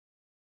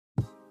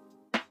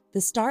The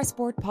Star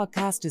Sport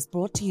podcast is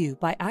brought to you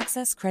by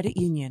Access Credit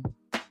Union.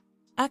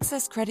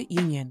 Access Credit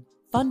Union,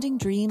 funding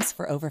dreams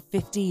for over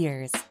 50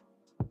 years.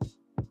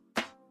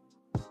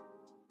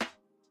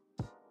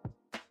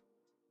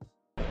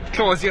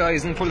 Close your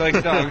eyes and pull like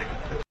a dog.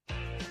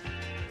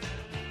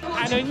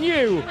 And a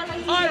new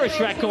Irish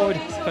record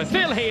for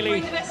Phil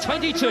Healy,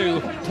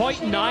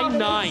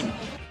 22.99.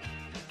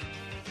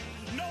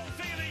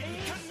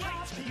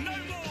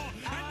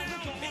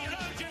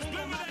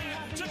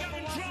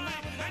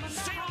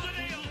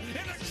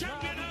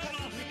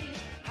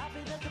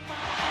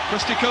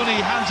 Christy Cooney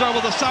hands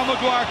over the Sam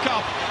Maguire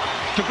Cup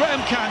to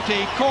Graham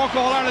Canty, Cork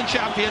All-Ireland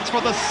champions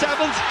for the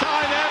 7th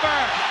time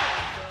ever.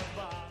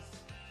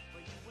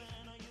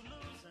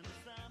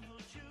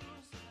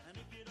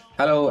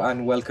 Hello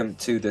and welcome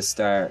to the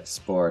Star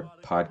Sport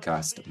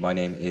podcast. My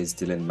name is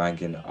Dylan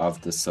Mangan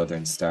of the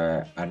Southern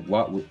Star, and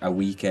what a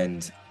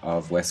weekend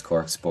of West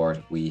Cork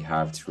sport we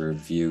have to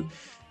review.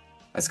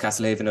 As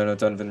Castlehaven and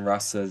O'Donovan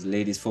Rossa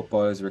ladies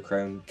footballers were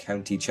crowned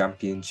county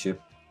champions.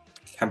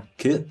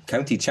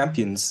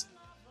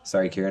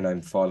 Sorry, Kieran,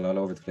 I'm falling all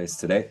over the place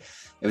today.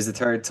 It was the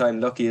third time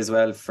lucky as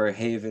well for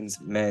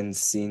Haven's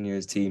men's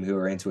seniors team, who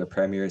are into a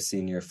Premier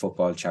Senior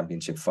Football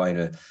Championship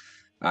final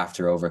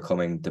after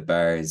overcoming the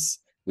Bars.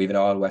 We have an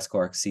all West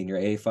Cork Senior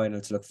A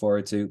final to look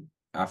forward to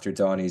after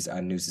Donnies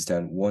and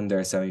Newcestown won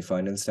their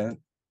semi-finals down.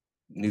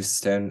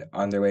 Newcestown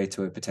on their way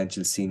to a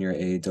potential Senior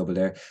A double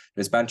there.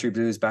 There's Bantry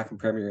Blues back in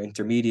Premier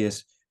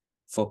Intermediate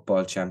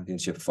Football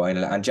Championship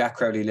final, and Jack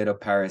Crowley lit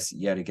up Paris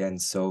yet again.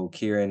 So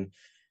Kieran,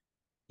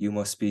 you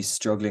must be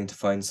struggling to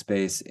find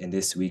space in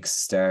this week's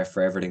Star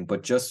for everything.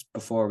 But just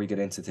before we get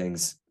into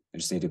things, I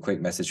just need a quick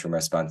message from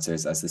our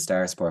sponsors, as the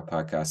Star Sport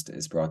podcast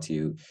is brought to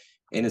you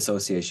in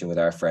association with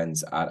our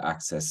friends at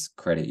Access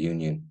Credit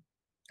Union.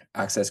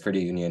 Access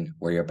Credit Union,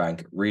 where your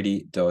bank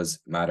really does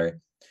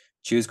matter.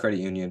 Choose credit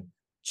union,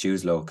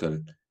 choose local,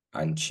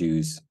 and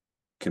choose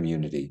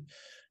community.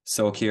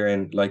 So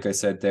Kieran, like I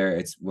said there,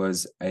 it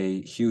was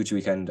a huge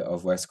weekend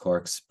of West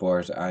Cork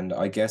sport, and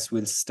I guess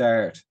we'll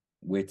start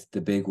with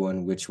the big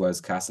one, which was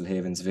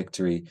Castlehaven's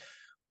victory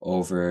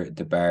over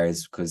the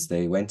Bars, because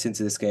they went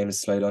into this game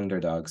as slight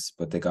underdogs,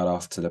 but they got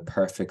off to the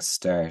perfect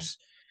start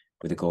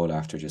with a goal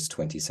after just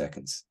 20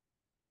 seconds.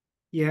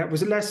 Yeah,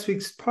 was it last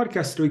week's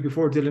podcast, the week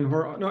before,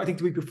 Dylan? I think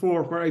the week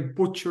before, where I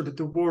butchered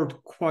the word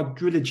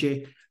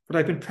quadrilogy, but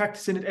I've been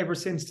practicing it ever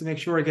since to make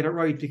sure I get it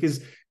right,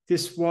 because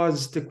this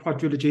was the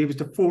quadrilogy. It was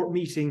the fourth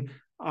meeting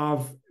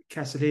of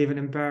Castlehaven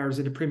and Bars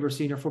in the Premier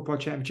Senior Football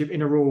Championship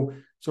in a row.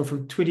 So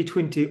from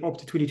 2020 up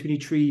to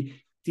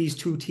 2023, these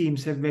two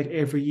teams have met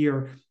every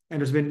year, and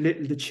there's been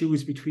little to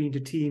choose between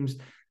the teams.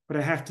 But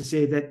I have to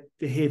say that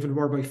the Haven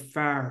were by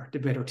far the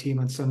better team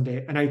on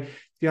Sunday. And to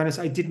be honest,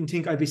 I didn't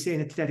think I'd be saying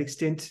it to that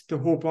extent. The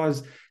hope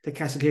was that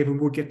Castlehaven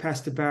would get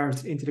past the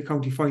Bars into the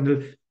county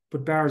final,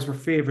 but Bars were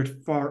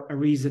favoured for a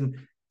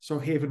reason. So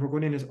Haven were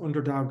going in as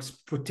underdogs,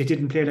 but they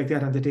didn't play like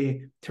that on the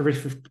day.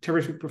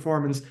 Terrific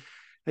performance.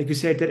 Like you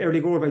said, that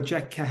early goal by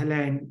Jack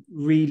Cahalan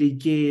really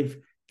gave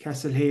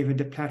Castlehaven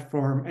the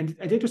platform, and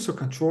they just took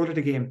control of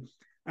the game.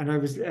 And I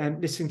was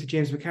listening to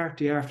James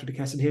McCarthy after, the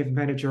Castlehaven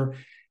manager,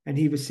 and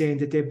he was saying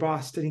that they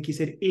bossed, I think he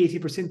said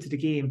 80% of the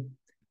game,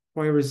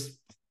 whereas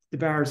the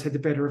Bars had the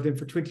better of them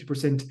for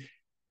 20%.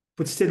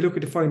 But still, look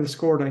at the final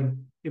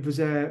scoreline. It was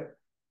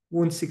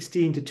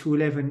 116 to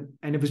 211,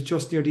 and it was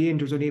just near the end.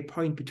 There was only a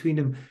point between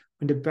them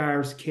when the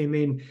Bars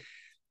came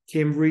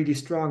really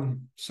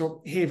strong.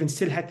 So Haven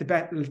still had to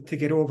battle to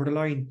get over the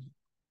line.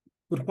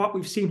 But what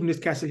we've seen from this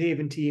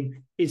Castlehaven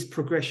team is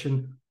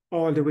progression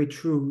all the way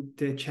through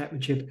the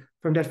championship.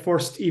 From that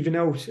first even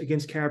out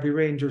against Carby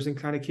Rangers in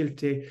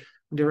Clonakilty,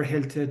 when they were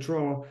held to a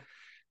draw,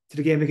 to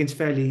the game against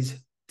Valleys.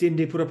 Then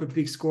they put up a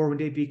big score when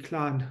they beat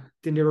Clon.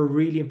 Then they were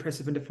really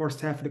impressive in the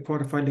first half of the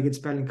quarterfinal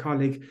against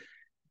Ballincollig.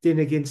 Then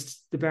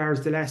against the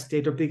Bars the last day,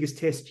 their biggest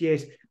test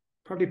yet,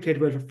 probably played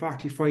well for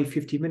 45,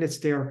 50 minutes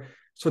there.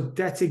 So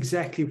that's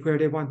exactly where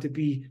they want to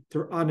be.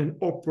 They're on an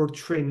upward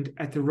trend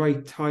at the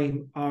right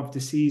time of the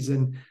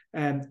season.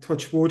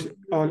 Touch wood,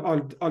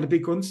 all the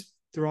big guns,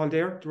 they're all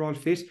there, they're all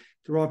fit,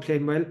 they're all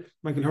playing well.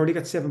 Michael Hurley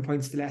got 7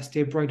 points the last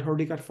day. Brian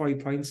Hurley got 5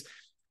 points.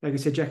 Like I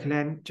said, Jack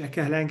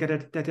Cahalan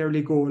got that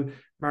early goal.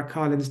 Mark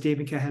Collins,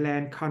 Damien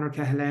Cahalan, Conor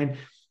Cahalan.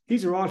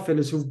 These are all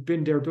fellas who've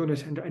been there, done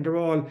it, and they're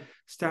all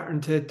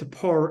starting to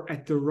pour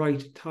at the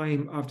right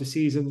time of the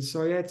season.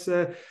 So yeah, it's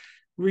a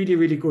really,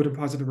 really good and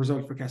positive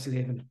result for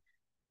Castlehaven.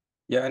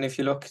 Yeah, and if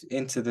you look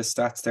into the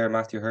stats there,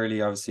 Matthew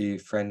Hurley, obviously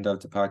friend of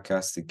the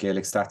podcast, the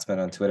Gaelic Statsman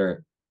on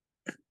Twitter,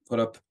 put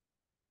up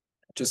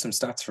just some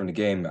stats from the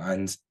game.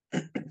 And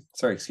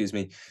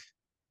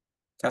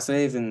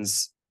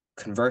Castlehaven's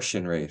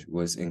conversion rate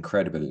was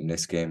incredible in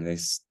this game.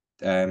 This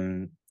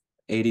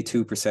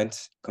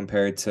 82%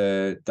 compared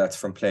to, that's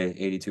from play,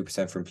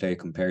 82% from play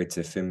compared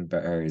to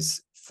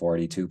Finbar's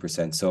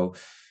 42%. So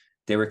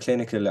they were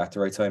clinical at the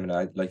right time,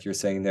 and like you're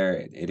saying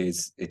there,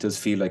 it does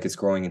feel like it's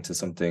growing into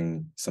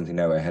something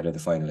now ahead of the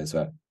final as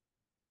well.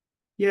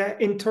 Yeah,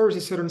 in Thursday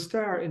Southern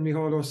Star, in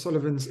Micheál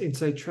O'Sullivan's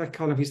Inside Track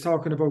column, he's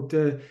talking about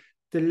the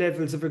the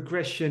levels of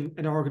aggression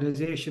and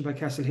organisation by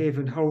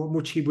Castlehaven, how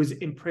much he was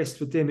impressed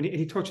with them. And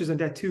he touches on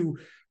that too,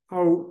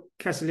 how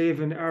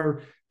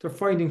Castlehaven they're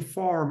finding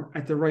form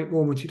at the right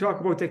moment. You talk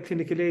about that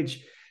clinical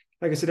edge.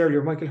 Like I said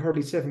earlier, Michael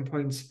Hurley, 7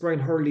 points, Brian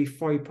Hurley,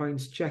 5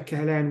 points, Jack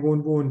Cahalane,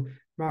 1-1,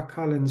 Mark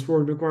Collins,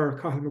 Rory Maguire,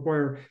 Cathal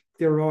Maguire,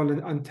 they're all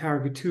on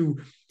target too.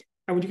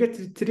 And when you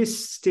get to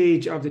this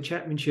stage of the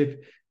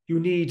championship, you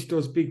need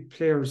those big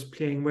players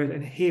playing well,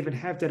 and Haven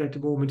have that at the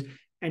moment,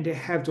 and they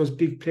have those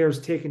big players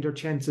taking their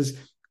chances,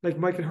 like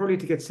Michael Hurley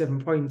to get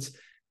 7 points.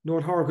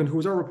 Noel Horgan,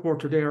 who's our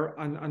reporter there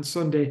on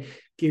Sunday,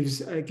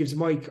 gives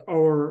Mike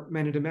our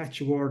Man of the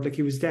Match award. Like,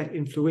 he was that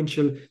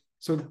influential.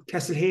 So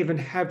Castlehaven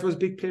have those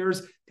big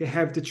players. They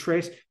have the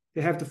threat.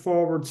 They have the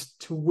forwards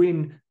to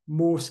win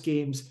most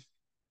games.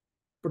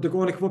 But they're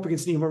going to come up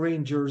against Nemo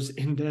Rangers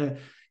in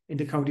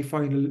the county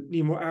final.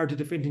 Nemo are the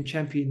defending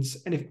champions.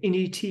 And if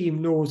any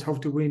team knows how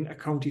to win a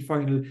county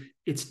final,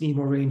 it's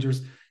Nemo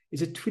Rangers.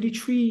 Is it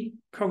 23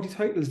 county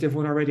titles they've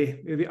won already?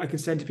 Maybe I can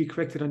stand to be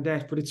corrected on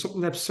that, but it's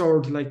something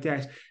absurd like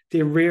that.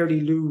 They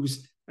rarely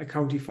lose a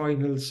county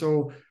final.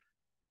 So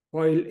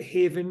while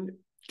Haven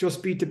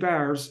just beat the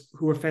Bars,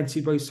 who are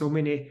fancied by so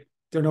many,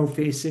 they're now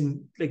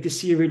facing like the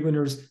serial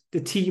winners, the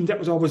team that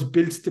was always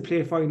built to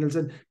play finals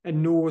and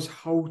knows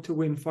how to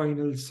win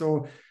finals.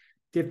 So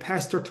they've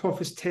passed their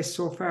toughest test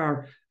so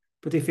far,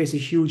 but they face a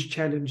huge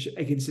challenge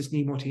against this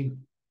Nemo team.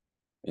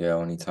 Yeah,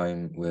 only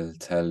time will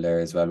tell there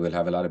as well. We'll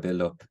have a lot of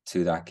build-up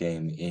to that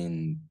game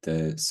in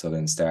the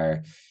Southern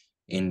Star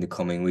in the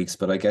coming weeks.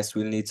 But I guess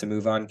we'll need to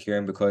move on,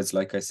 Kieran, because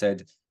like I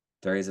said,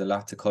 there is a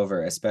lot to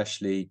cover,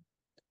 especially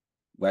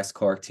West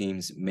Cork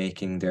teams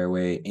making their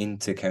way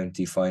into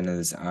county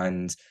finals.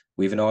 And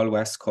we have an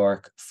all-West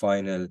Cork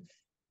final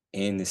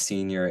in the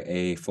Senior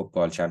A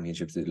Football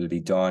Championship. It'll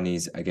be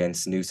Donnies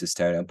against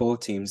Newcestown, and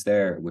both teams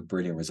there with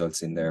brilliant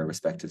results in their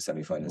respective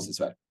semi-finals as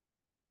well.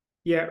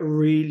 Yeah,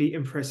 really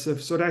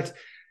impressive. So that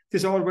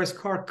this All West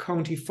Cork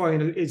County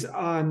final is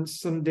on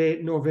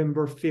Sunday,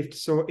 November 5th.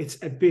 So it's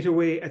a bit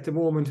away at the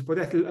moment, but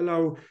that'll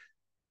allow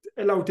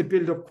to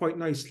build up quite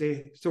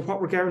nicely. So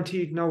what we're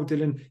guaranteed now,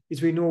 Dylan,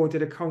 is we know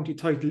that a county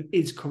title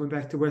is coming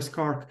back to West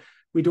Cork.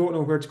 We don't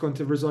know where it's going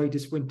to reside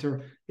this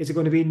winter. Is it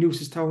going to be in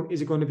Newcestown?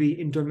 Is it going to be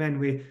in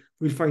Dunmanway?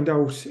 We'll find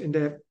out in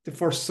the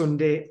first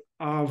Sunday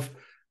of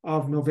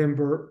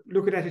November.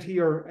 Looking at it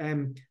here,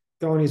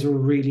 Donnies are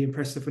really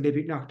impressive when they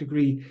beat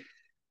Knockdegree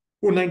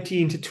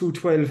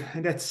 119-212,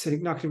 and that's, I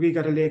think, Knockdegree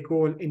got a late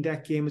goal in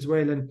that game as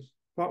well. And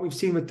what we've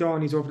seen with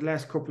Donnies over the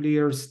last couple of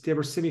years, they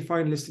were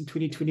semi-finalists in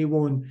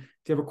 2021,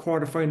 they were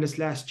quarter-finalists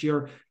last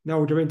year,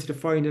 now they're into the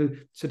final,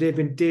 so they've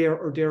been there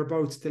or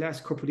thereabouts the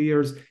last couple of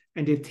years,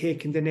 and they've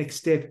taken the next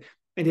step,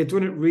 and they've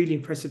done it really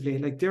impressively.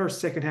 Like, their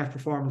second half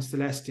performance the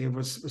last day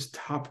was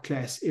top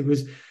class. It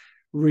was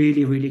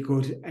really, really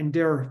good, and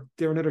they're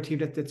another team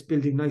that's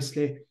building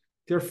nicely.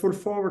 Their full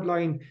forward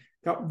line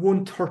got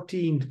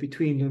 113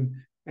 between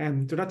them.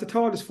 They're not the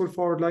tallest full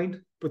forward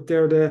line, but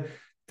they're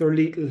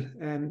lethal.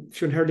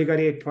 Sean Hurley got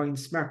 8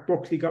 points, Mark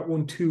Buckley got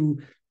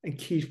 1-2, and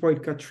Keith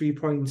White got 3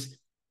 points.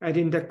 And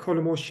in that,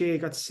 Colm O'Shea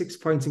got 6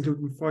 points,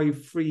 including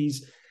 5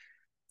 frees.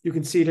 You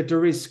can see that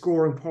there is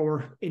scoring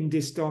power in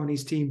this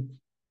Donnies team.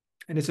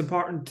 And it's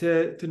important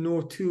to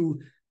note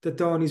too that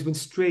Donnies went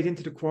straight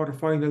into the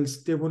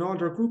quarterfinals. They won all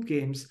their group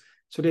games,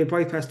 so they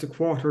bypassed the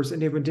quarters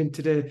and they went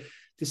into the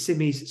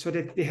semis, so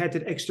that they had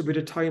that extra bit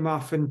of time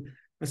off. And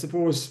I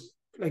suppose,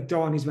 like,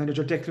 Donnies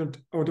manager Declan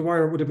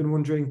O'Dwyer would have been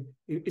wondering,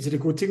 is it a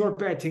good thing or a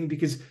bad thing?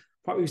 Because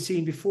what we've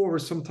seen before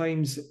is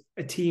sometimes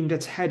a team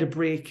that's had a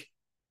break,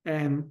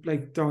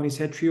 like Donnies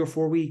had 3 or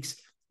 4 weeks,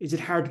 is it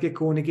hard to get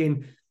going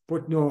again?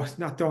 But no, it's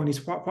not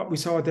Donnies. What we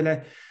saw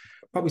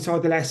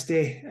the last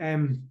day,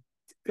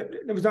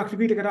 it was not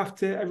really, they got off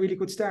to a really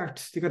good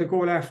start. They got a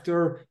goal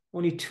after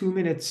only 2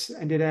 minutes,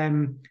 and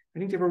I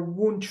think they were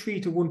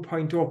 1-3 to 1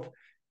 point up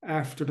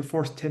after the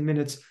first 10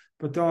 minutes.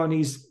 But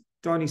Donnies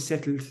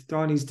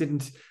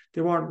settled.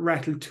 They weren't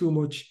rattled too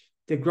much.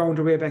 They ground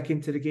their way back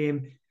into the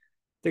game.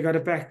 They got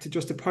it back to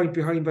just a point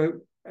behind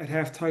at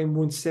half time,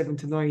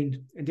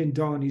 1-7-9. And then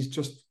Donnies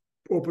just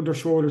opened their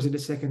shoulders in the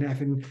second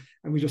half, and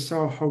we just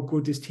saw how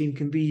good this team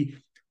can be.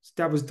 So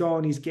that was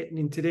Donnies getting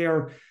into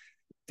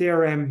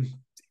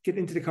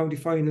getting into the county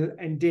final.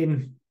 And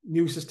then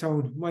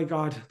Newcestown, my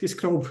God, this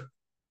club,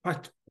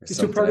 it's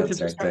too proud to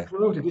start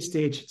out at this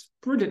stage. It's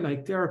brilliant.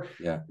 Like, they're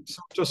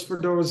just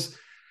for those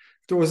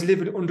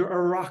living under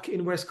a rock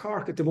in West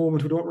Cork at the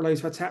moment who don't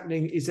realise what's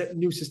happening, is that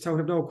Newcestown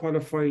have now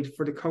qualified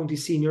for the county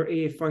Senior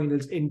A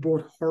finals in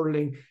both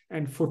hurling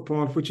and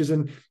football, which is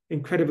an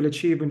incredible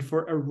achievement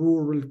for a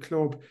rural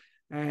club.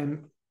 But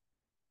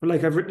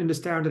like I've written in the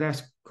Star in the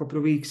last couple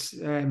of weeks,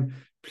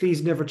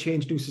 please never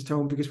change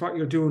Newcestown, because what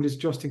you're doing is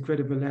just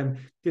incredible.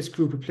 This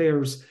group of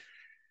players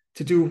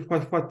to do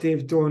what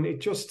they've done,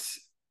 it just,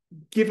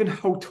 given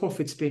how tough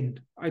it's been,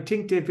 I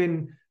think they've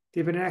been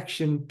in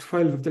action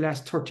 12 of the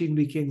last 13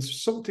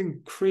 weekends,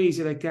 something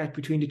crazy like that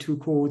between the two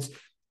codes,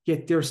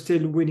 yet they're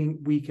still winning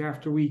week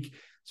after week.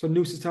 So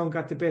Newcestown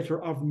got the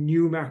better of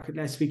Newmarket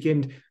last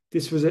weekend.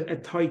 This was a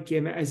tight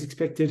game as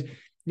expected.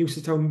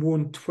 Newcestown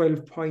won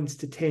 12 points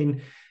to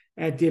 10.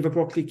 David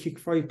Buckley kicked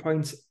 5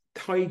 points.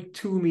 Tig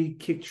Toomey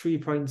kicked 3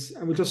 points.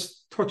 And we'll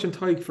just touch on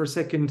Tig for a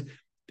second,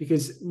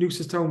 because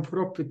Newcestown put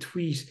up a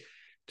tweet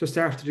just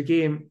after the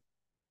game.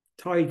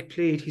 Tig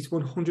played his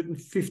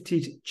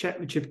 150th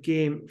championship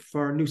game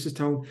for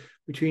Newcestown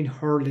between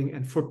hurling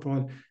and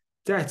football.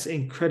 That's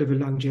incredible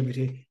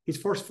longevity. His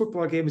first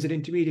football game was an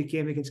intermediate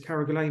game against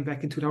Carrigaline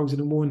back in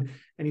 2001,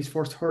 and his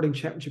first hurling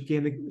championship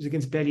game was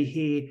against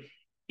Ballyhay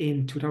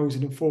in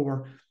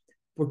 2004.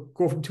 But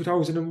go from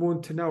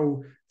 2001 to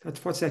now,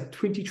 what's that,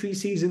 23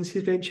 seasons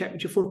he's playing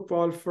championship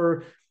football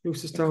for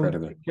Newcestown.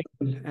 Incredible.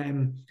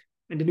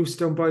 And the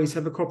Newcestown boys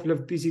have a couple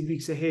of busy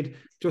weeks ahead,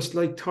 just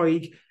like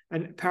Tig.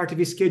 And part of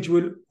his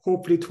schedule,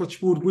 hopefully,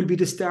 touch wood, will be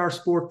the Star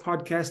Sport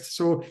podcast.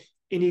 So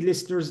any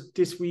listeners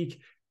this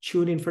week,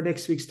 tune in for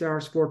next week's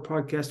Star Sport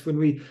podcast, when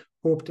we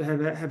hope to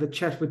have a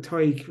chat with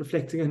Tig,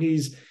 reflecting on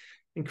his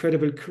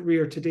incredible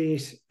career to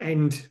date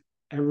and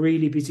a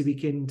really busy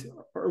weekend,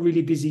 or a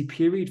really busy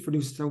period for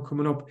Newcestown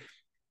coming up.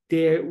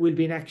 There will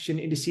be an action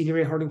in the Senior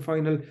A hurling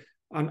final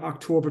on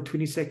October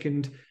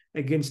 22nd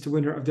against the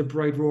winner of the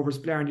Bride Rovers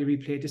Blarney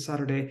replay this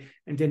Saturday.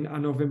 And then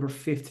on November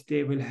 5th,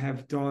 they will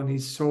have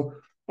Donnies. So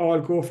all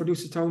go for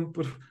Newcestown,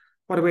 but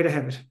what a way to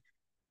have it.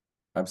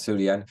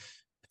 Absolutely. And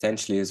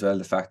potentially as well,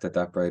 the fact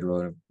that Bride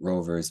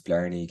Rovers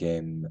Blarney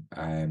game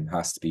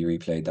has to be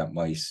replayed, that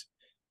might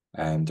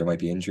there might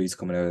be injuries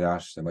coming out of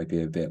that. There might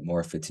be a bit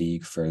more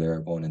fatigue for their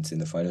opponents in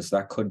the final, so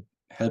that could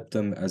help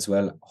them as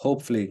well,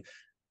 hopefully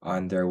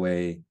on their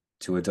way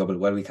to a double.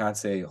 Well, we can't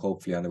say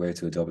hopefully on the way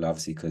to a double,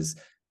 obviously, because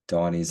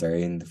Donnies are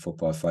in the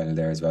football final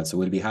there as well, so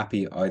we'll be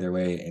happy either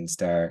way in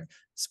Star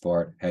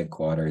Sport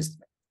headquarters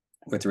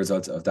with the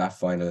results of that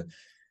final.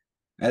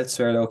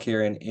 Elsewhere, though,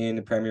 Kieran, in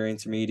the Premier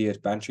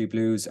Intermediate, Bantry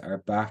Blues are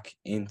back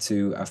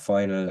into a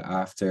final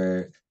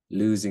after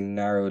losing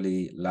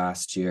narrowly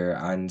last year,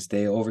 and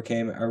they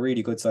overcame a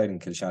really good side in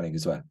Kilshannig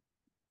as well.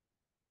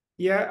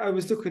 Yeah, I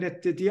was looking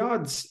at the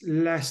odds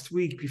last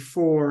week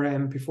before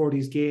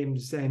these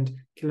games, and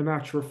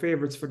Kilnamartyr were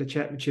favourites for the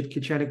championship.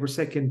 Kilshannig were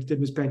second, then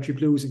was Bantry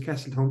Blues and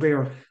Castletown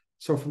Bear.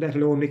 So from that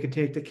alone, we can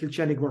take that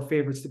Kilshannig were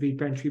favourites to beat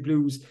Bantry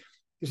Blues.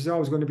 This is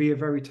always going to be a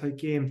very tight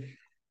game.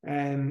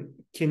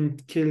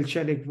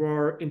 Kilshannig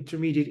were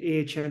Intermediate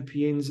A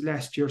champions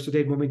last year, so they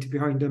had momentum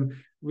behind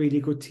them. Really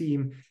good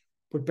team.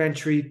 But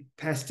Bantry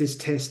passed this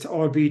test,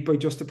 albeit by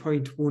just a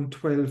point,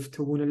 112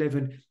 to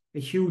 111. A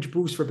huge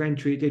boost for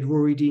Bantry. They had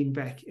Rory Dean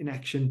back in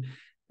action,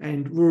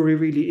 and Rory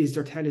really is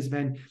their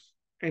talisman.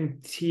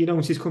 And he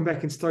announced he's come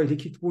back in style. He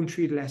kicked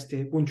 1-3 the last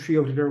day,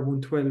 1-3 out of their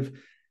 112.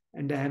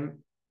 And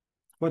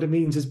what it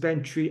means is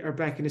Bantry are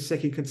back in a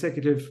second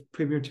consecutive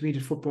Premier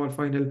Intermediate football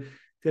final.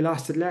 They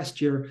lost it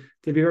last year.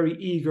 They'll be very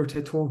eager to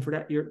atone for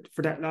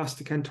that loss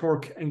to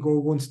Cantork and go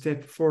one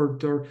step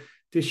further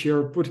this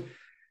year. But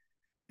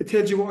it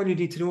tells you what you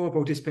need to know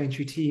about this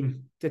Bantry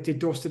team, that they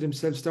dusted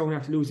themselves down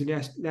after losing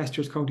last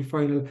year's county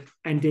final,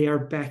 and they are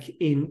back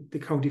in the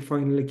county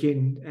final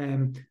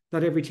again.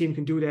 Not every team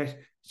can do that.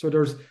 So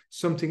there's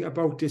something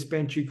about this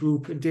Bantry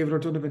group, and David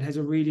O'Donovan has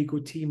a really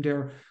good team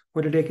there.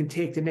 Whether they can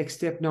take the next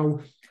step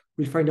now,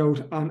 we'll find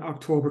out on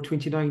October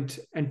 29th.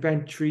 And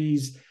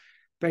Bantry's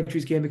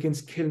game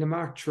against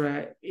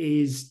Kilnamartyr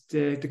is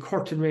the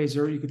curtain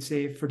raiser, you could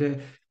say, for the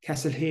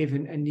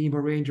Castlehaven and Nemo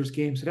Rangers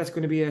game. So that's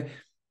going to be a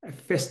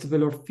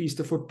festival or feast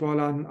of football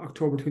on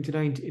October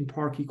 29th in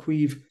Páirc Uí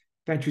Chaoimh.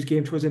 Bantry's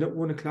game throws in at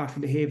 1 o'clock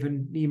in the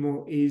Haven.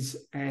 Nemo is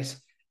at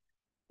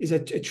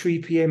 3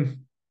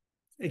 p.m.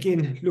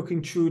 Again,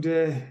 looking through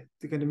the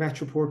kind of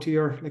match report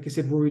here, like I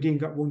said, Rory Dean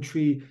got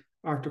 1-3.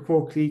 Arthur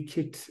Coakley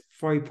kicked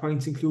 5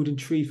 points, including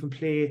 3 from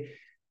play.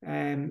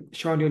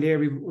 Sean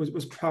O'Leary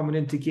was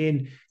prominent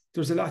again.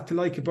 There's a lot to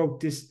like about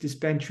this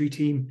Bantry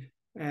team.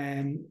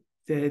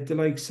 The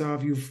likes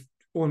of you've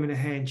Owen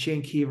Minahan,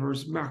 Shane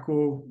Keevers,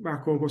 Marco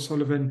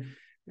O'Sullivan.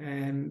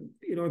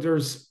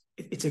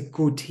 It's a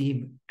good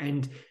team,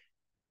 and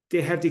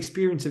they have the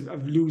experience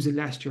of losing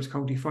last year's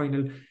county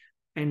final.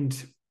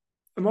 And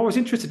I'm always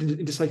interested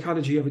in the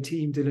psychology of a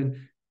team, Dylan.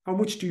 How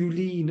much do you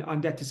lean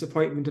on that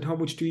disappointment, and how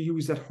much do you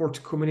use that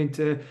hurt coming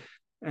into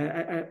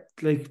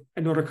like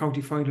another county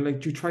final?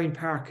 Like, do you try and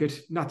park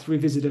it, not to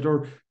revisit it,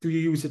 or do you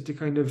use it to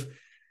kind of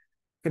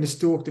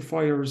stoke the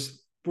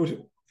fires? But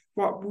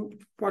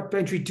what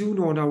Bantry do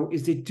know now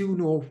is they do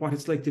know what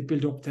it's like to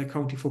build up their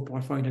county football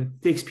final.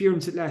 They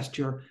experienced it last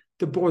year.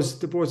 The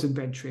buzz in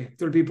Bantry.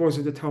 There'll be buzz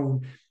in the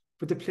town.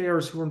 But the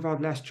players who were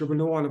involved last year will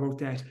know all about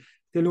that.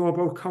 They'll know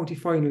about county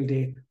final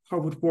day,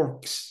 how it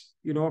works,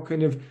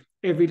 kind of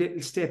every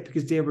little step,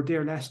 because they were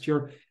there last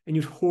year, and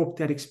you'd hope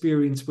that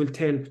experience will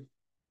tell.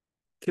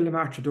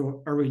 Kilnamartyr,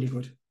 though, are really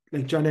good.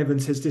 Like John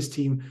Evans has this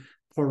team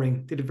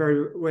pouring. They did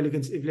very well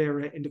against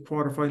Ivlera in the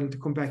quarterfinal to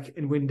come back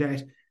and win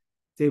that.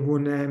 They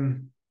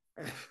won,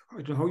 I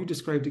don't know how you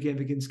described the game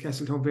against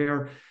Castletown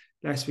Bear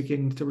last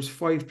weekend. There was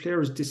 5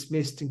 players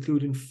dismissed,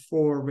 including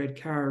 4 red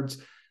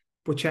cards.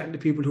 But chatting to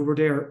people who were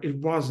there, it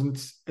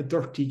wasn't a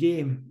dirty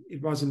game.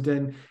 It wasn't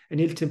an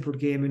ill-tempered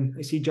game. And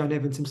I see John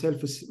Evans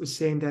himself was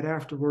saying that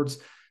afterwards.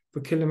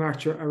 but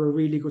Kilnamartyr are a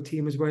really good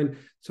team as well.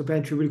 So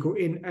Bantry will go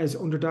in as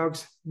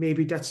underdogs.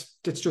 Maybe that's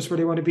just where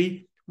they want to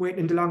be, waiting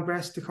in the long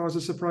grass to cause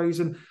a surprise.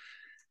 And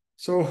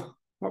so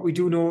what we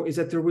do know is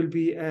that there will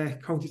be a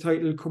county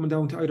title coming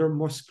down to either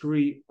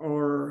Muskerry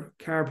or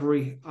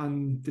Carbery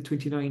on the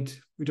 29th.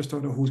 We just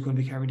don't know who's going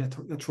to be carrying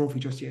that trophy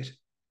just yet.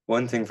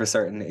 One thing for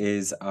certain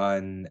is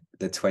on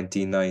the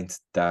 29th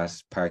that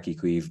Páirc Uí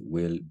Chaoimh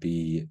will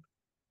be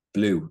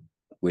blue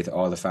with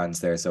all the fans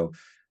there. So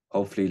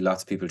hopefully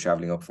lots of people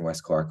travelling up from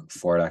West Cork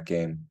for that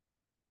game,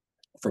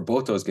 for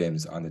both those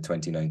games on the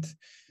 29th.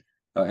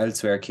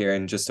 Elsewhere,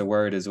 Kieran, just a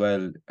word as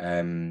well.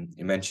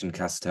 You mentioned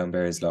Castletown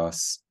Bears'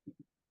 loss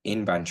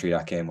in Bantry,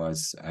 that game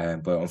was,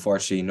 but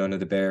unfortunately none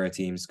of the Beara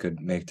teams could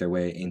make their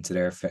way into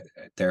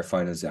their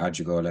finals.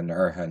 Adrigole and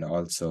Erhan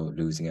also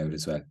losing out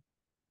as well.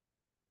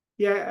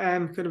 Yeah,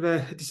 kind of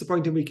a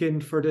disappointing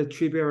weekend for the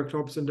three Beara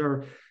clubs in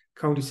their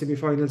county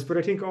semi-finals, but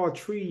I think all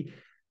three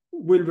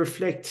will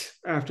reflect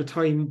after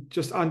time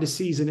just on the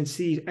season and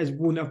see it as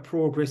one of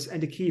progress,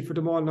 and the key for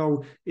them all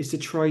now is to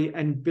try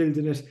and build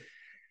in it.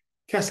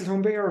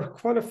 Castletown Bear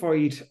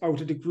qualified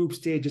out of the group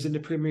stages in the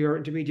Premier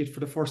Intermediate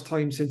for the first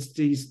time since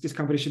this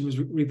competition was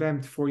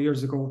revamped 4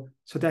 years ago.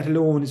 So that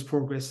alone is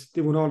progress. They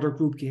won all their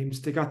group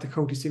games. They got the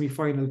county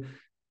semi-final.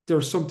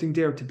 There's something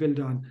there to build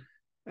on.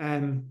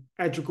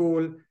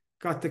 Adrigole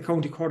got the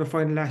county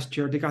quarter-final last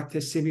year. They got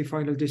the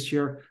semi-final this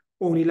year.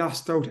 Only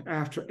lost out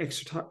after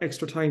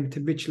extra time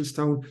to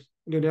Mitchelstown.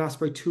 They lost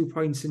by 2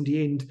 points in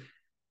the end.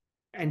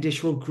 And they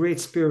showed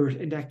great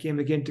spirit in that game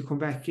again to come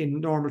back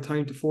in normal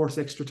time to force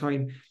extra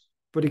time.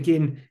 But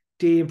again,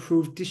 they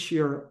improved this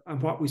year on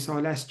what we saw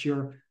last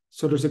year.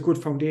 So there's a good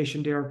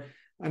foundation there.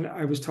 And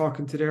I was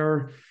talking to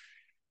their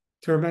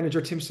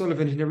manager, Tim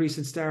Sullivan, in a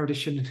recent Star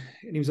edition,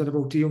 and he was on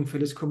about the young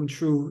fellas coming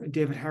through. And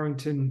David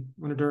Harrington,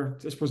 one of their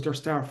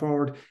star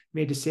forward,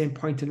 made the same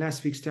point in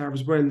last week's Star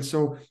as well.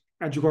 So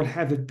Adrigole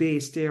have a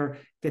base there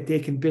that they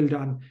can build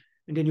on.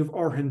 And then you have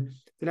Erhan.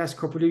 The last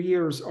couple of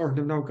years, Erhan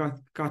have now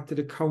got to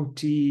the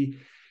county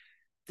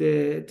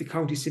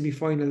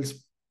semi-finals.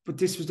 But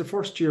this was the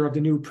first year of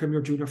the new Premier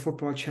Junior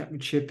Football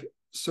Championship.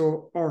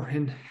 So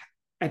Erhan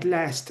at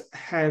last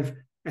have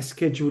a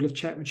schedule of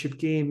championship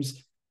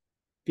games,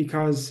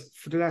 because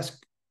for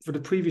the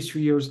previous 2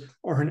 years,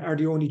 Erhan are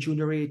the only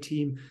Junior A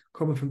team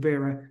coming from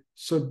Beara.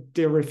 So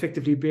they were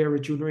effectively Beara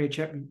Junior A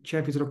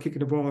champions that are kicking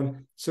the ball.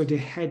 So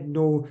they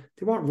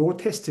weren't road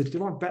tested. They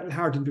weren't battle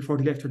hardened before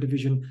they left their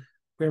division.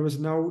 Whereas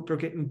now they're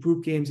getting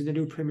group games in the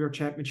new Premier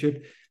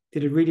Championship.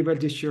 They did really well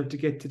this year to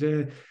get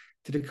to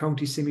the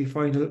county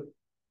semi-final.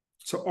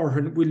 So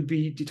Erhan will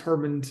be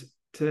determined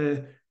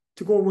to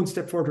go one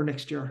step further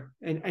next year.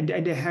 And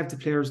they have the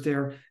players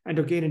there, and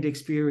they're gaining the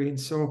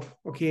experience. So,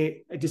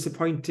 okay, a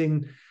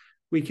disappointing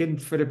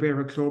weekend for the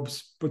Beara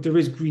clubs, but there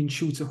is green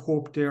shoots of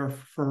hope there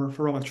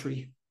for all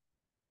three.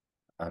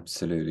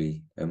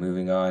 Absolutely. And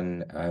moving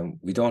on,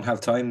 we don't have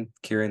time,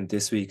 Kieran,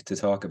 this week to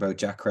talk about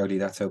Jack Crowley.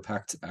 That's how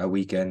packed a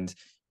weekend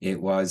it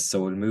was.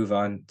 So we'll move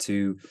on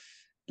to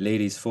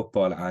ladies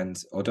football,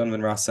 and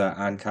O'Donovan Rossa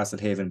and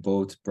Castlehaven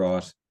both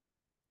brought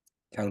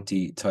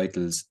county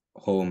titles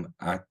home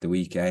at the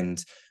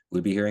weekend.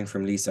 We'll be hearing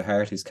from Lisa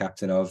Harte, who's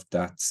captain of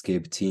that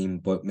Skib team,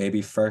 but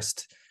maybe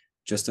first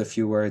just a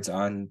few words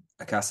on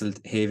a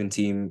Castlehaven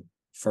team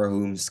for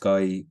whom the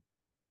sky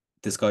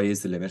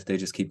is the limit. They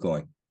just keep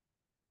going.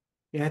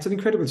 Yeah, it's an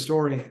incredible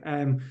story.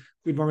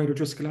 We'd Maureen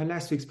O'Driscoll on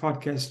last week's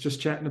podcast just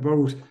chatting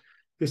about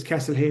this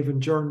Castlehaven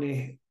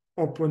journey.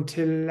 Up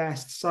until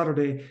last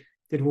Saturday,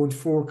 they'd won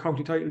 4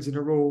 county titles in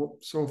a row.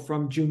 So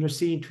from Junior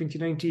C in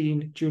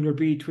 2019, Junior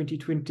B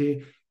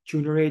 2020,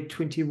 Junior A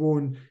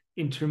 21,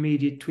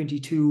 Intermediate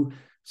 22.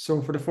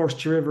 So for the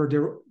first year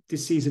ever,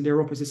 this season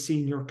they're up as a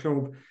senior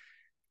club.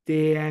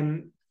 They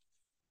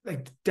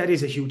that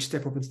is a huge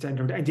step up in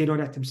standard, and they know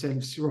that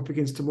themselves. You're up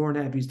against the Mourne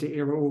Abbeys, the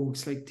Éire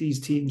Oaks, like these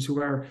teams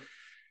who are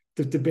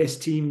the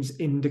best teams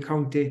in the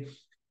county.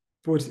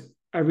 But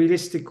a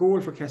realistic goal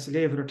for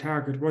Castlehaven, or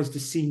target, was the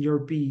Senior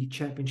B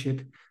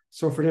Championship.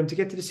 So for them to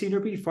get to the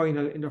Senior B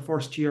final in their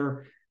first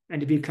year and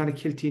to beat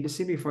Clonakilty in the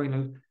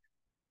semi-final,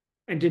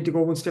 and then to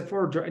go one step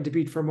further and to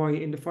beat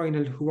Fermoy in the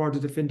final, who are the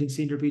defending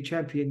Senior B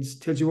champions,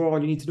 tells you all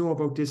you need to know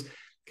about this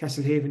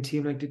Castlehaven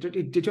team. Like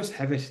they just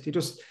have it. They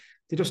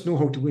just know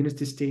how to win at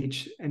this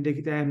stage. And they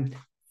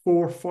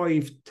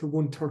 4-5 to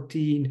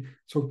 113.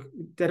 So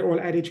that all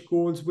adage,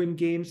 goals win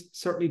games,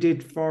 certainly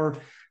did for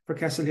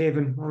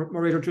Castlehaven.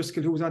 Maureen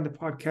O'Driscoll, who was on the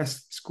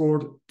podcast,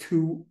 scored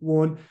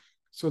 2-1.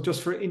 So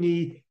just for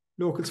any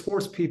local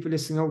sports people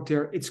listening out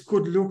there, it's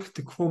good luck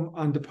to come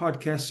on the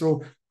podcast.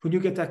 So when you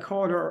get that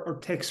call or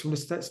text from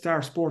the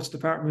Star Sports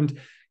Department,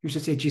 you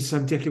should say, Jesus,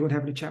 I'm definitely going to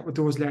have a chat with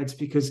those lads,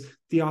 because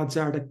the odds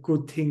are that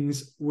good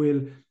things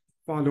will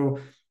follow.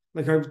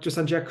 Like I was just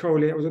on Jack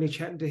Crowley, I was only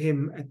chatting to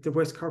him at the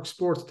West Cork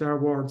Sports Star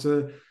Awards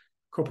a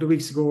couple of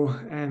weeks ago.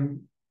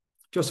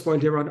 Just while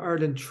they were on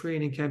Ireland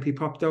training camp, he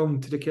popped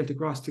down to the Celtic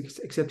Ross to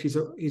accept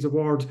his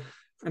award.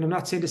 And I'm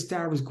not saying the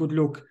Star was good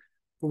luck,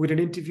 but with an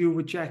interview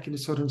with Jack in the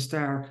Southern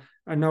Star,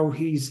 and now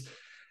he's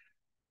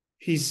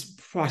he's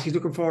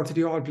looking forward to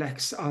the All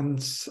Blacks on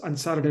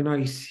Saturday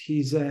night.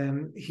 He's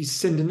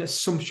sending a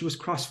sumptuous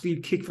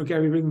crossfield kick for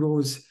Gary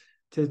Ringrose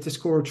to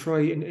score a try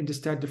in the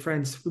Stade de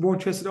France. We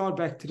won't trace it all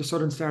back to the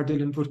Southern Star,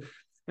 Dylan, but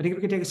I think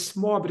we can take a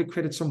small bit of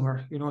credit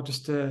somewhere,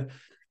 just to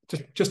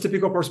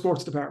pick up our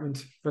sports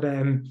department. But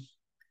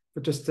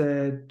just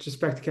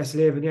back to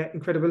Castlehaven, yeah,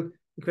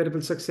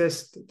 incredible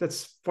success.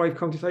 That's 5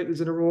 county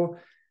titles in a row.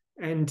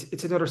 And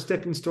it's another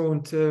stepping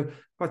stone to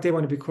what they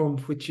want to become,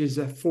 which is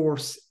a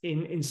force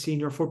in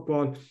senior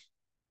football.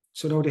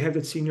 So now they have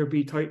that Senior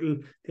B title.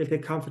 They'll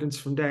take confidence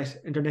from that.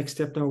 And their next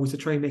step now is to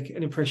try and make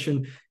an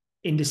impression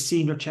in the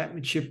senior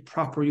championship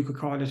proper, you could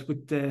call it,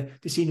 with the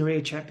Senior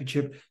A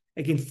championship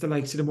against the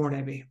likes of the Mourne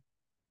Abbey.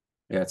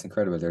 Yeah, it's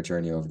incredible. Their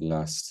journey over the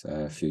last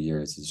few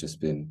years has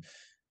just been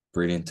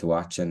brilliant to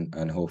watch,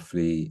 and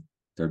hopefully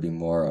there'll be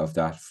more of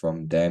that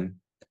from them.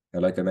 Now,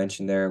 like I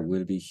mentioned there,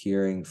 we'll be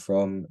hearing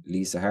from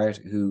Lisa Harte,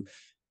 who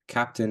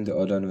captained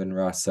O'Donovan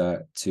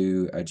Rossa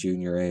to a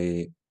Junior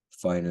A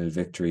final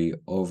victory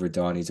over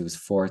Donnies. It was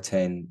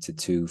 4-10 to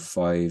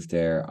 2-5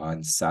 there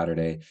on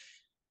Saturday.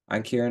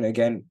 And Kieran,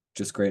 again,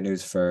 just great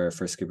news for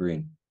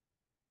Skibbereen.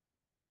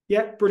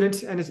 Yeah,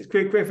 brilliant. And it's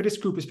great for this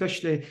group,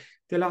 especially.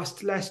 They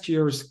lost last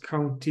year's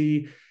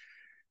county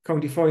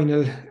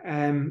final.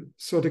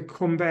 So to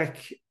come back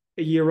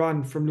a year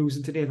on from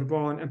losing to Naval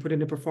Bawn and put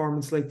in a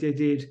performance like they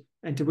did,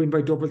 and to win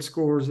by double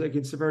scores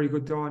against a very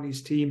good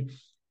Donnies team.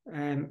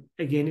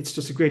 Again, it's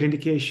just a great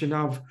indication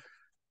of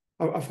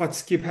what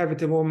Skip have at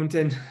the moment,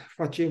 and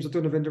what James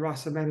O'Donovan, the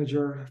Rossa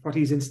manager, what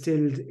he's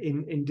instilled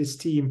in this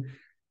team.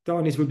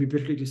 Donnies will be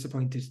bitterly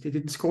disappointed. They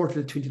didn't score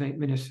till the 29th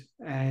minute.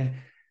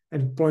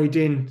 And by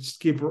then,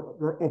 Skip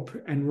were up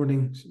and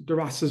running. The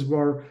Rossas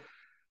were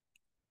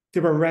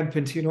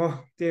rampant, They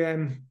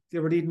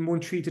were leading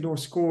 1-3 to no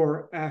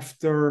score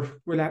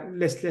after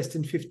less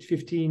than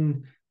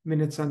 15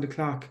 minutes on the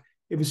clock.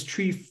 It was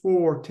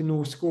 3-4 to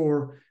no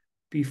score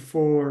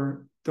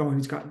before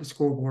Donnies got the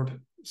scoreboard.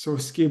 So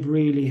Skib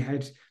really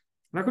had, I'm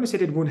not going to say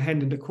they'd one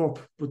hand in the cup,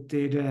 but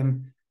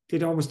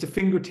they'd almost the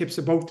fingertips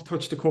about to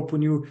touch the cup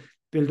when you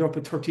build up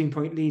a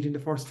 13-point lead in the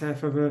first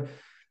half of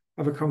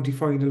a county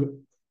final.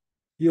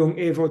 Young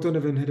Ava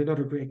O'Donovan had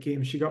another great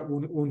game. She got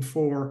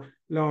 1-4.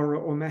 Laura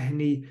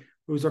O'Mahony,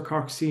 who was our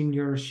Cork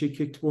senior, she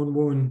kicked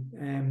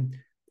 1-1.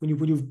 When you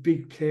have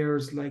big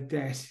players like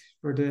that,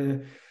 for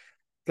the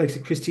likes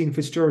of Christine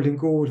Fitzgerald in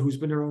goal, who's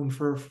been around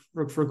for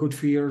a good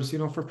few years,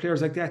 for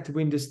players like that to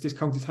win this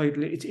county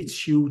title,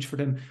 it's huge for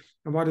them.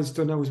 And what it's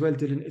done now as well,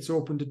 Dylan, it's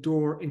opened the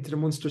door into the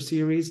Munster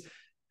series,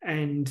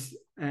 and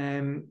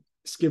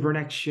Skibber in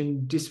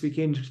action this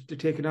weekend. They're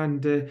taking on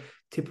the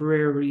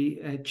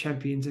Tipperary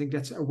champions. I think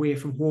that's away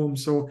from home,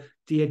 so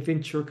the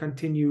adventure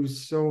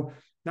continues. So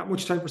not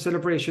much time for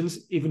celebrations,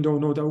 even though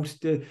no doubt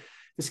the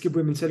Skib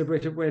women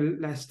celebrated well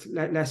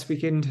last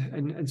weekend,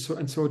 and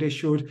so they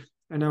should.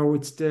 And now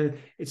it's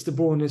the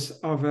bonus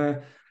of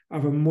a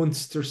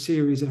Munster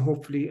series, and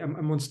hopefully a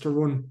Munster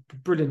run.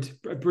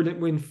 A brilliant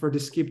win for the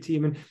Skib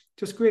team, and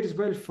just great as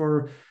well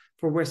for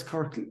West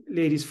Cork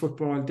ladies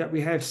football that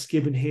we have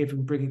Skib and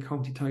Haven bringing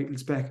county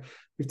titles back.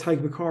 We've Tig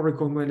McCormick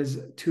going well as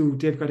too.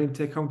 They've got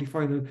into a county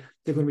final.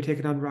 They're going to be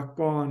taking on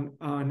Rockbawn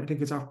on, I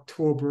think it's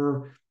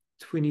October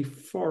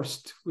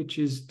 21st, which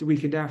is the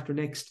weekend after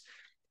next.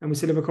 And we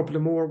still have a couple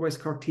of more West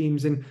Cork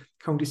teams in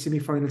county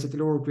semi-finals at the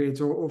lower grades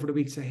over the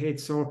weeks ahead.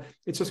 So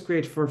it's just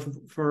great for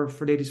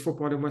ladies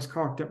football in West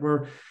Cork that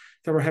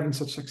we're having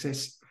such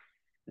success.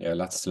 Yeah,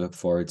 lots to look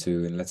forward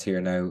to. And let's hear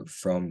now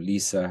from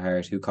Lisa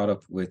Harte, who caught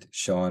up with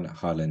Sean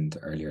Holland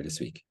earlier this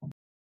week.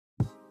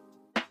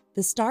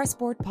 The Star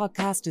Sport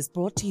podcast is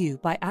brought to you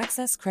by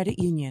Access Credit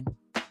Union.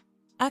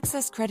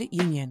 Access Credit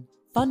Union,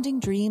 funding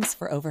dreams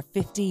for over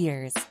 50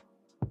 years.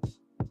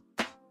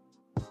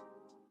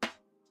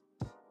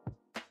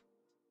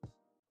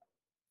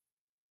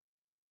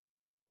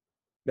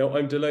 Now,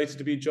 I'm delighted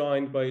to be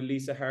joined by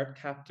Lisa Harte,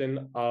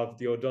 captain of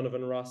the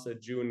O'Donovan Rossa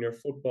junior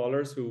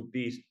footballers, who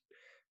beat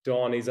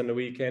Donnies on the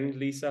weekend.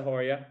 Lisa, how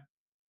are you?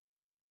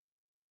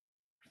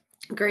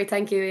 Great,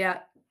 thank you, yeah.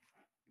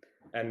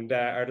 And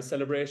are the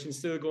celebrations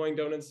still going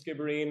down in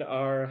Skibbereen,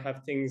 or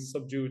have things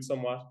subdued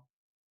somewhat?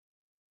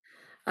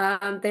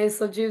 They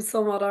subdued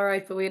somewhat, all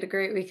right, but we had a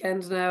great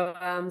weekend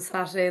now,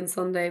 Saturday and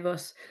Sunday,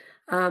 but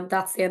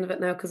that's the end of it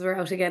now because we're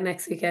out again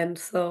next weekend,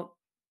 so...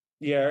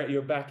 Yeah,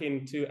 you're back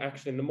into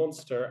action in the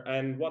Munster,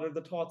 and what are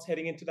the thoughts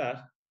heading into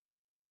that?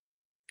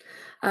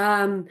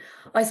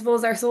 I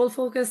suppose our sole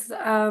focus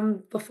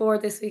before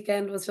this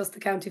weekend was just the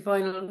county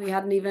final. We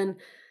hadn't even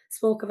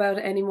spoke about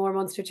any more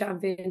Munster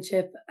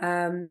Championship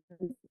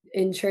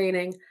in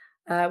training.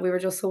 We were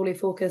just solely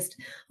focused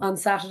on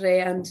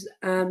Saturday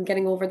and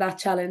getting over that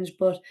challenge.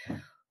 But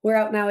we're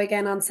out now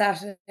again on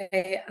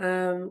Saturday.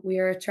 We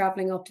are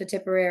travelling up to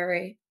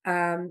Tipperary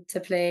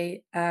to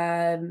play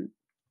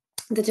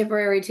the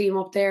Tipperary team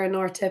up there in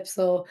North Tip.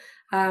 So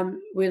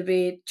we'll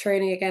be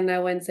training again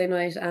now Wednesday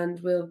night, and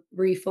we'll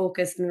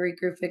refocus and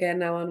regroup again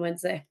now on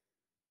Wednesday.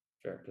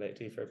 Fair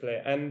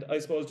play. And I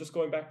suppose just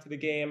going back to the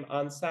game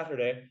on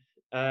Saturday,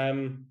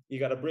 You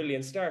got a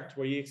brilliant start.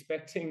 Were you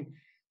expecting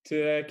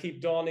to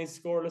keep Donny's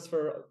scoreless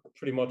for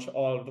pretty much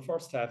all of the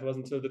first half? It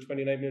wasn't until the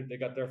 29th minute they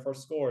got their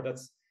first score.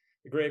 That's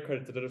a great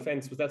credit to the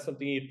defence. Was that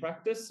something you'd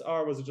practice,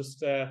 or was it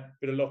just a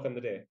bit of luck on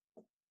the day?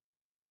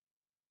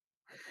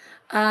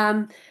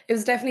 It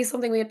was definitely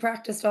something we had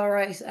practiced all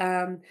right.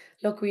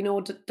 Look, we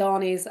know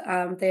Donny's,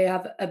 they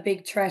have a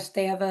big threat.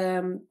 They have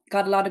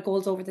got a lot of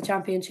goals over the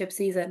championship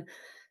season.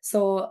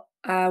 So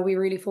we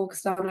really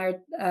focused on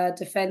our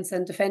defence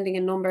and defending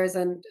in numbers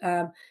and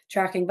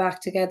tracking back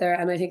together.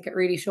 And I think it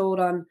really showed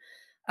on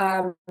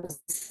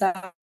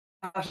Saturday.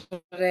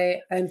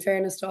 In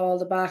fairness to all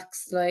the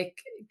backs, like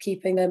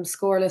keeping them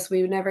scoreless.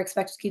 We never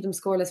expected to keep them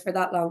scoreless for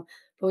that long,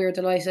 but we were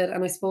delighted.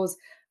 And I suppose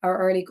our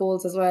early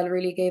goals as well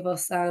really gave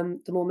us the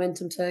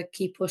momentum to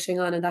keep pushing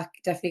on, and that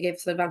definitely gave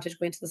us an advantage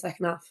going to the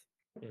second half.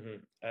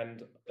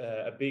 And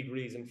a big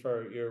reason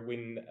for your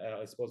win,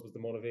 I suppose, was the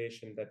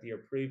motivation that the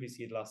year previous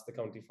you'd lost the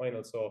county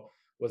final. So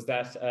was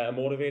that a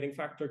motivating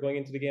factor going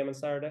into the game on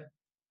Saturday?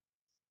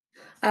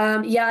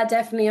 Yeah,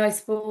 definitely. I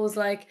suppose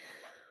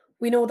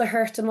we know the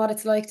hurt and what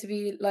it's like to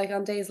be like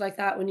on days like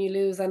that when you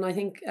lose, and I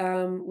think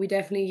we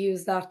definitely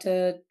used that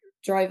to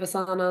drive us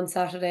on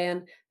Saturday,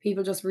 and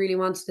people just really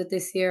wanted it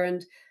this year.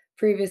 And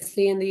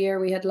previously in the year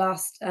we had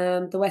lost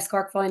the West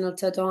Cork final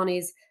to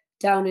Donny's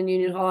down in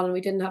Union Hall, and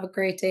we didn't have a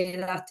great day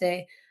that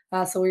day,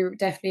 so we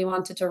definitely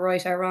wanted to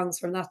right our wrongs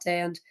from that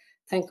day, and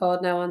thank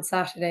God now on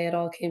Saturday it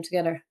all came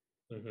together.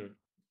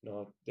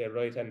 No, they're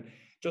right. And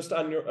just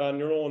on your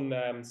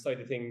own side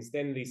of things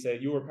then, Lisa,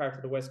 you were part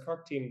of the West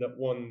Cork team that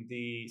won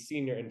the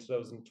senior in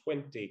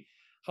 2020.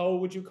 How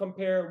would you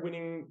compare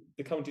winning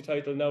the county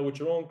title now with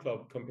your own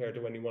club compared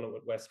to when you won it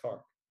with West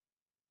Cork?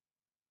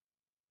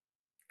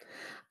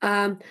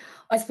 I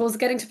suppose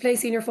getting to play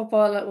senior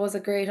football was a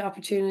great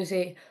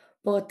opportunity,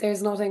 but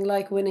there's nothing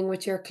like winning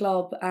with your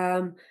club.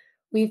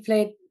 We've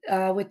played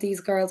with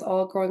these girls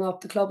all growing up.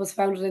 The club was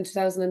founded in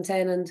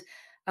 2010, and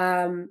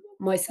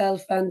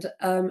myself and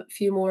a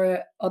few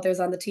more others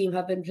on the team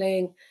have been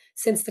playing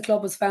since the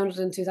club was founded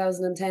in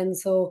 2010.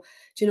 So,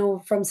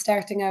 from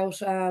starting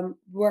out,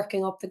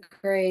 working up the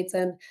grades,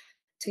 and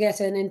to get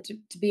to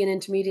be an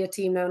intermediate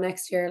team now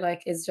next year,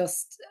 is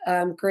just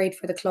great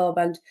for the club,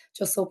 and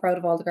just so proud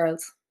of all the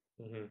girls.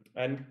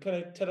 And can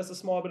you tell us a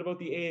small bit about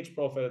the age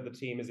profile of the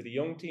team? Is it a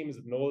young team? Is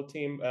it an old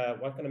team?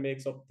 What kind of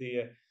makes up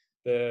the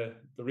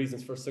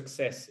reasons for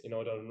success in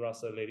O'Donovan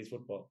Rossa ladies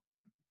football?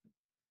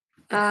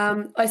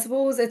 I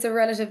suppose it's a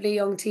relatively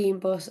young team,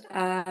 but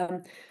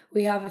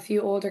we have a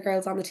few older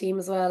girls on the team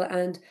as well,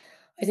 and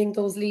I think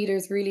those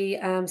leaders really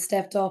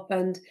stepped up,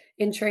 and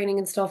in training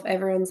and stuff,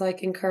 everyone's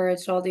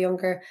encouraged all the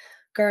younger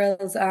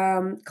girls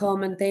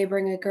come, and they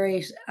bring a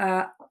great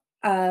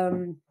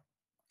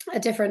a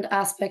different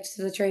aspect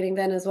to the training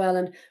then as well,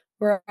 and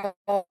we're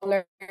all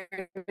learning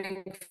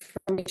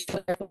from each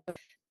other.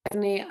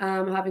 Definitely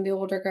having the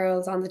older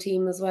girls on the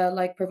team as well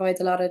provides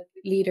a lot of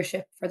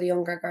leadership for the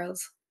younger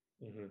girls.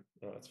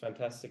 Oh, that's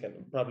fantastic,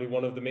 and probably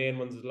one of the main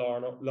ones is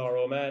Laura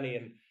O'Mahony.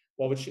 And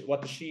what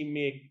does she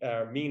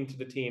mean to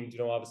the team?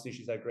 Obviously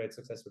she's had great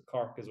success with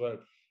Cork as well,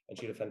 and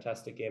she had a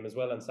fantastic game as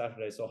well on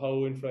Saturday. So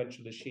how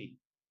influential is she?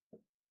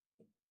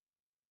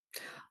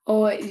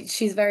 Oh,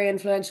 she's very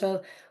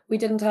influential. We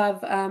didn't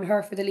have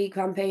her for the league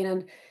campaign,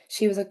 and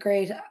she was a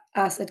great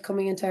asset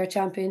coming into our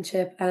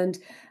championship. And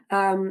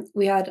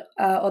we had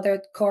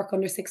other Cork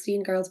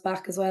under-16 girls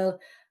back as well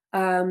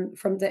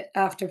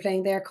after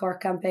playing their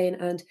Cork campaign,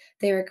 and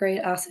they were great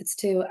assets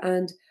too.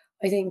 And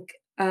I think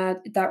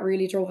that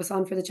really drove us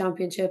on for the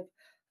championship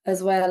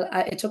as well.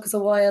 It took us a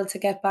while to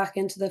get back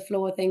into the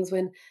flow of things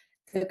when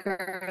the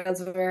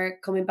girls were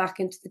coming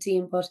back into the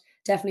team, but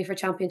definitely for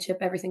championship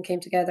everything came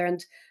together.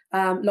 And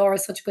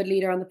Laura's such a good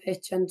leader on the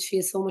pitch, and she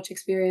has so much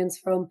experience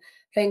from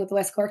playing with the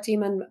West Cork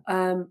team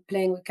and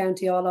playing with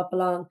county all up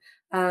along.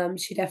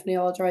 She definitely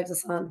all drives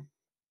us on.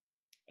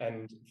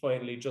 And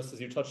finally, just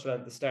as you touched on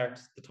at the start,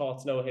 the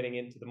thoughts now heading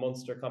into the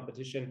Munster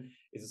competition,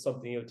 is it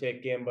something you'll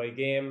take game by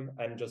game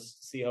and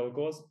just see how it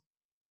goes?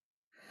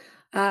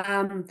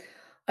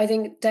 I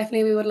think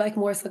definitely we would like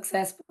more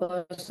success,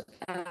 but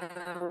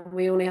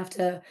we only have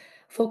to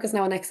focus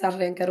now on next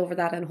Saturday and get over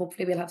that, and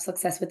hopefully we'll have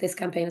success with this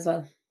campaign as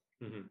well.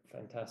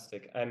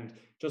 Fantastic. And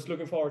just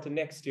looking forward to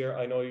next year,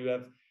 I know you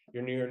have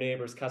your near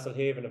neighbours,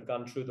 Castlehaven, have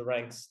gone through the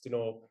ranks,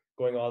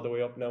 going all the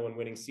way up now and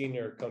winning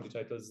senior county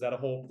titles. Is that a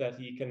hope that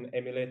he can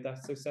emulate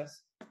that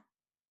success?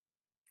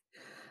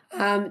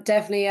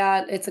 Definitely,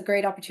 it's a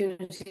great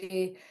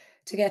opportunity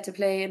to get to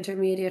play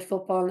intermediate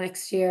football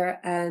next year,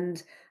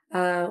 and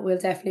we'll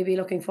definitely be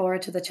looking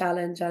forward to the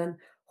challenge, and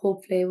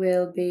hopefully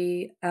we'll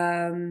be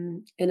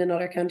in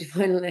another county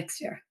final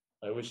next year.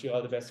 I wish you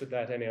all the best with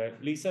that anyway.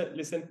 Lisa,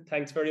 listen,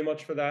 thanks very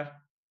much for that.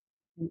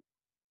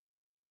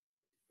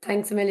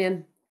 Thanks a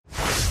million.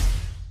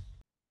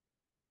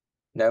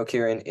 Now,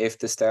 Kieran, if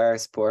the Star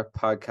Sport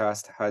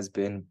podcast has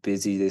been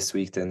busy this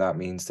week, then that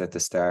means that the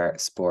Star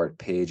Sport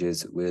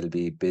pages will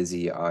be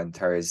busy on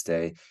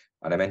Thursday.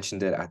 And I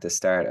mentioned it at the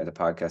start of the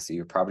podcast that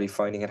you're probably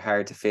finding it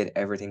hard to fit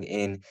everything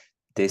in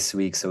this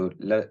week. So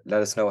let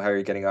us know how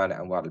you're getting on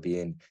and what will be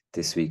in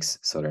this week's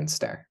Southern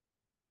Star.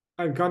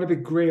 I've gone a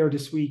bit grayer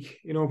this week,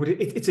 but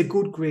it's a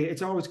good grey.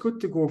 It's always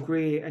good to go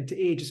grey and to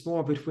age a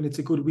small bit when it's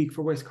a good week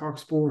for West Cork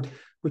sport,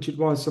 which it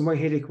was. So my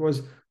headache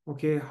was,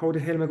 okay, how the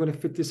hell am I going to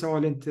fit this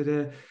all into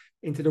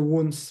the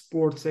one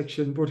sport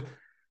section? But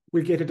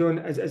we'll get it done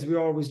as we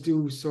always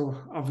do. So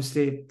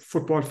obviously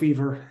football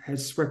fever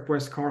has swept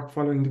West Cork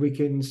following the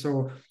weekend.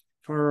 So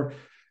for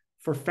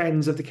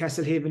fans of the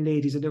Castlehaven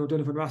ladies and the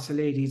O'Donovan Rossa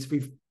ladies,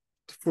 we've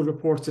full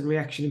reports and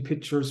reaction and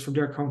pictures from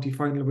their county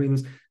final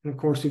wins. And of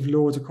course, we've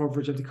loads of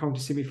coverage of the county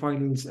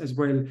semi-finals as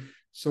well.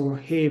 So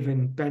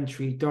Haven,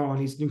 Bantry,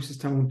 Dawleys,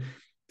 Newcestown,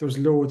 there's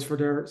loads for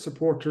their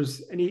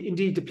supporters and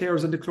indeed the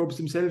players and the clubs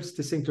themselves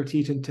to sink their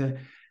teeth into.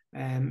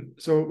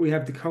 So we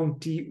have the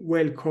county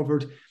well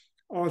covered.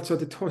 Also,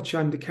 to touch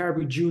on the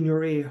Carbery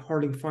Junior A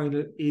hurling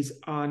final is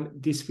on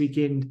this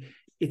weekend.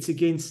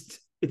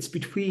 It's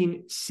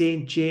between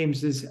St.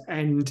 James's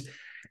and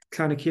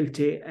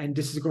Clonakilty, and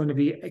this is going to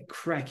be a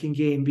cracking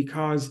game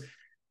because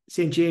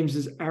St.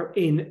 James's are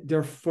in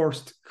their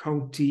first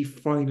county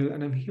final.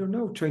 And I'm here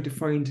now trying to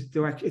find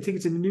I think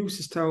it's in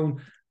Newcestown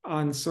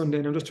on Sunday,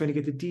 and I'm just trying to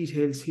get the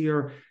details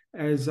here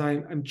as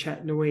I'm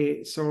chatting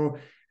away. So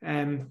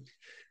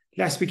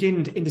last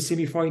weekend in the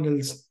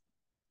semi-finals,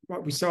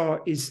 what we saw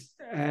is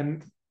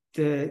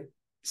the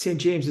St.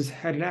 James's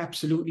had an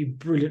absolutely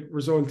brilliant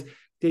result.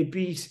 They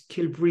beat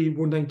Kilbree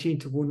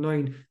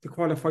 119-19 to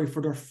qualify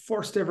for their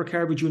first ever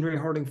Carbery Junior A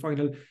hurling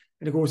final.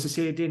 And it goes to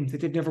say that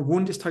they'd never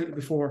won this title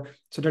before.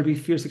 So there'll be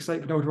fierce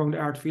excitement out around the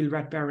Artfield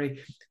Rathbarry.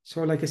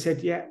 So like I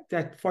said,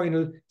 that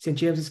final, St.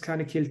 James's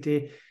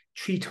Clonakilty,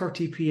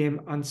 3:30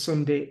 p.m. on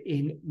Sunday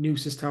in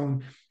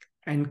Newcestown.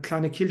 And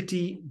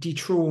Clonakilty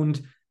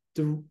dethroned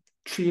the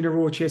 3 in a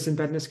row chasing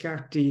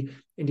Ballinascarty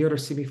in the other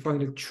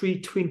semi-final,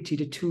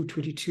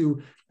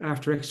 320-222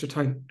 after extra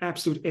time.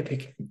 Absolute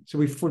epic. So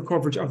we've full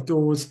coverage of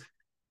those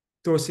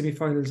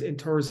semi-finals in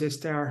Thursday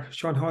Star.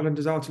 Sean Holland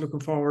is also looking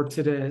forward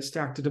to the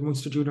start of the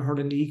Munster Junior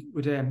Hurling League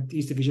with the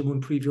East Division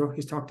 1 preview.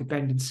 He's talked to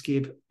Bandon,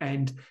 Skib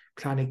and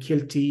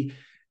Clonakilty.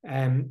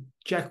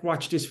 Jack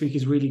Watch this week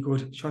is really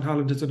good. Sean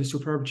Holland has done a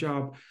superb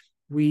job.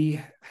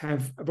 We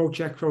have about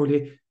Jack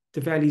Crowley,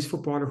 the Valley's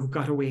footballer who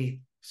got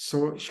away.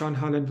 So Sean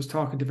Holland was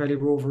talking to Valley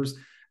Rovers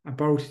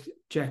about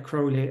Jack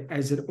Crowley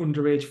as an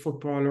underage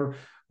footballer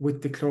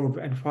with the club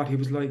and what he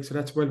was like. So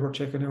that's well worth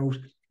checking out.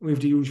 We have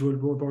the usual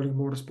road bowling,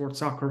 motorsport,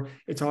 soccer.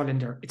 It's all in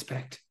there. It's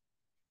packed.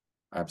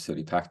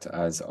 Absolutely packed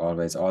as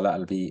always. All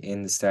that'll be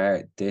in the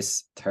Star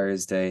this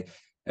Thursday,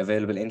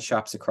 available in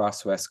shops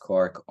across West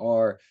Cork,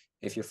 or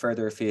if you're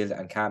further afield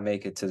and can't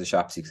make it to the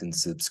shops, you can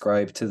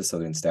subscribe to the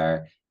Southern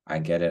Star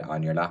and get it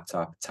on your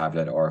laptop,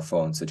 tablet or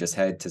phone. So just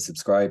head to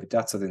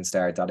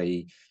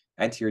subscribe.southernstar.ie,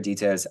 enter your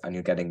details and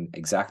you're getting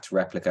exact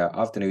replica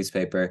of the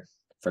newspaper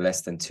for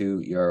less than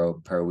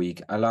 €2 per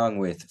week, along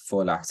with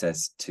full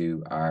access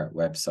to our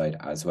website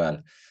as well.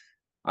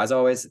 As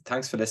always,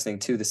 thanks for listening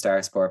to the Star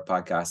Sport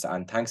podcast,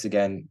 and thanks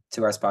again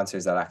to our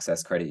sponsors at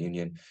Access Credit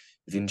Union.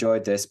 If you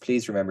enjoyed this,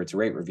 please remember to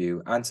rate,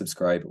 review and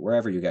subscribe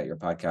wherever you get your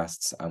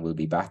podcasts, and we'll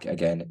be back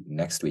again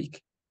next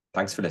week.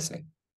 Thanks for listening.